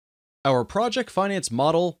Our project finance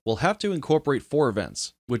model will have to incorporate four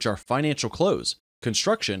events, which are financial close,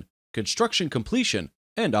 construction, construction completion,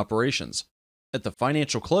 and operations. At the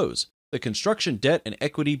financial close, the construction debt and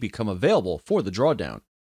equity become available for the drawdown,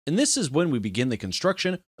 and this is when we begin the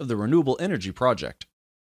construction of the renewable energy project.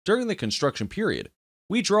 During the construction period,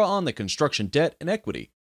 we draw on the construction debt and equity,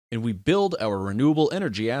 and we build our renewable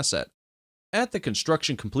energy asset. At the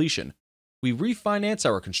construction completion, we refinance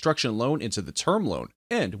our construction loan into the term loan,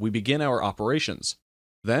 and we begin our operations.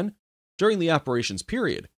 Then, during the operations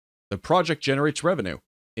period, the project generates revenue,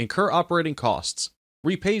 incurs operating costs,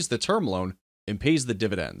 repays the term loan, and pays the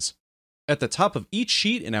dividends. At the top of each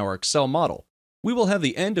sheet in our Excel model, we will have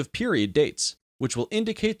the end of period dates, which will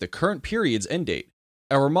indicate the current period's end date.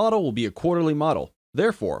 Our model will be a quarterly model,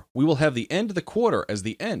 therefore, we will have the end of the quarter as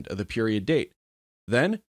the end of the period date.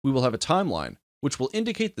 Then, we will have a timeline, which will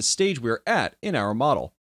indicate the stage we are at in our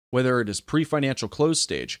model, whether it is pre-financial close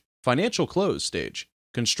stage, financial close stage,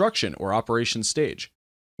 construction or operations stage.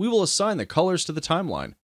 We will assign the colors to the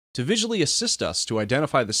timeline to visually assist us to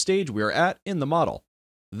identify the stage we are at in the model.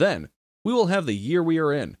 Then, we will have the year we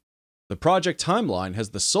are in. The project timeline has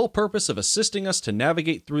the sole purpose of assisting us to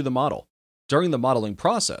navigate through the model. During the modeling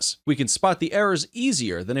process, we can spot the errors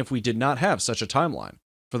easier than if we did not have such a timeline.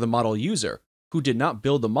 For the model user, who did not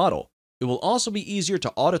build the model, it will also be easier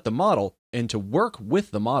to audit the model and to work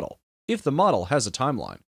with the model, if the model has a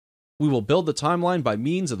timeline. We will build the timeline by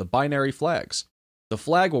means of the binary flags. The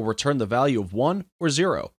flag will return the value of 1 or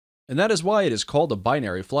 0, and that is why it is called a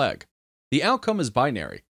binary flag. The outcome is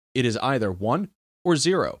binary. It is either 1 or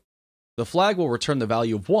 0. The flag will return the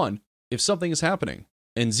value of 1 if something is happening,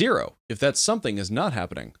 and 0 if that something is not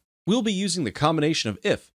happening. We'll be using the combination of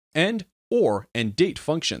if, and, or, and date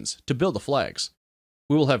functions to build the flags.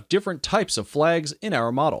 We will have different types of flags in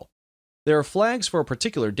our model. There are flags for a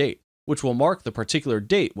particular date, which will mark the particular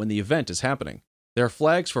date when the event is happening. There are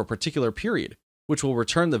flags for a particular period, which will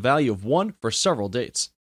return the value of 1 for several dates.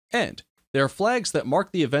 And there are flags that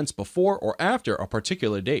mark the events before or after a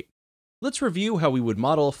particular date. Let's review how we would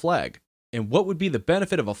model a flag, and what would be the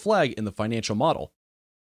benefit of a flag in the financial model.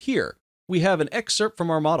 Here, we have an excerpt from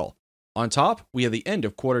our model. On top, we have the end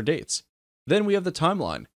of quarter dates. Then we have the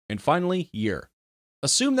timeline, and finally, year.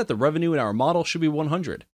 Assume that the revenue in our model should be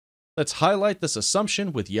 100. Let's highlight this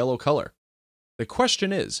assumption with yellow color. The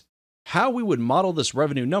question is, how we would model this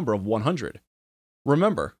revenue number of 100.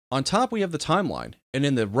 Remember, on top we have the timeline, and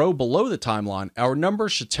in the row below the timeline, our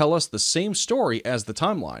numbers should tell us the same story as the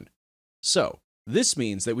timeline. So, this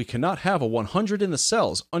means that we cannot have a 100 in the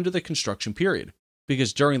cells under the construction period,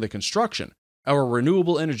 because during the construction, our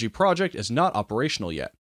renewable energy project is not operational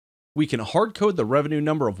yet. We can hard-code the revenue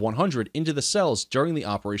number of 100 into the cells during the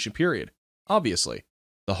operation period. Obviously,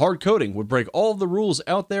 the hard coding would break all of the rules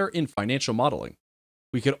out there in financial modeling.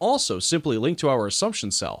 We could also simply link to our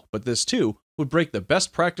assumption cell, but this too would break the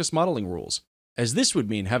best practice modeling rules, as this would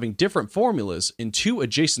mean having different formulas in two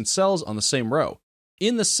adjacent cells on the same row,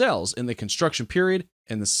 in the cells in the construction period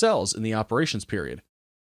and the cells in the operations period.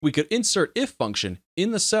 We could insert if function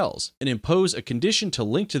in the cells and impose a condition to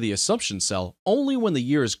link to the assumption cell only when the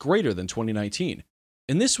year is greater than 2019,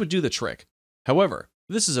 and this would do the trick. However,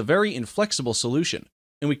 this is a very inflexible solution,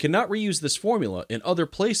 and we cannot reuse this formula in other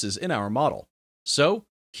places in our model. So,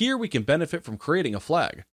 here we can benefit from creating a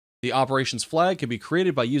flag. The operations flag can be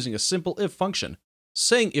created by using a simple if function,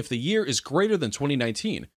 saying if the year is greater than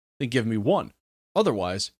 2019, then give me 1,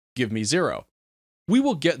 otherwise, give me 0. We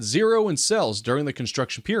will get 0 in cells during the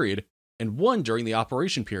construction period and 1 during the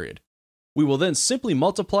operation period. We will then simply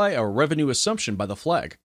multiply our revenue assumption by the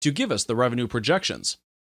flag to give us the revenue projections.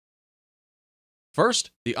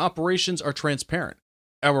 First, the operations are transparent.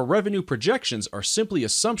 Our revenue projections are simply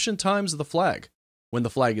assumption times the flag. When the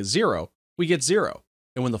flag is 0, we get 0,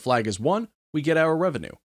 and when the flag is 1, we get our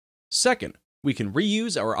revenue. Second, we can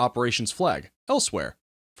reuse our operations flag elsewhere.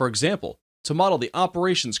 For example, to model the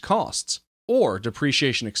operations costs, or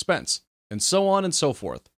depreciation expense, and so on and so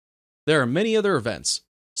forth. There are many other events,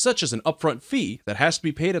 such as an upfront fee that has to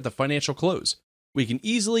be paid at the financial close. We can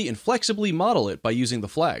easily and flexibly model it by using the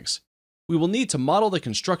flags. We will need to model the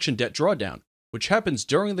construction debt drawdown, which happens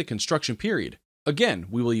during the construction period. Again,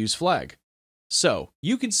 we will use flag. So,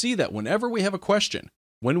 you can see that whenever we have a question,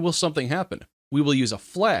 when will something happen, we will use a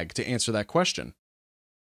flag to answer that question.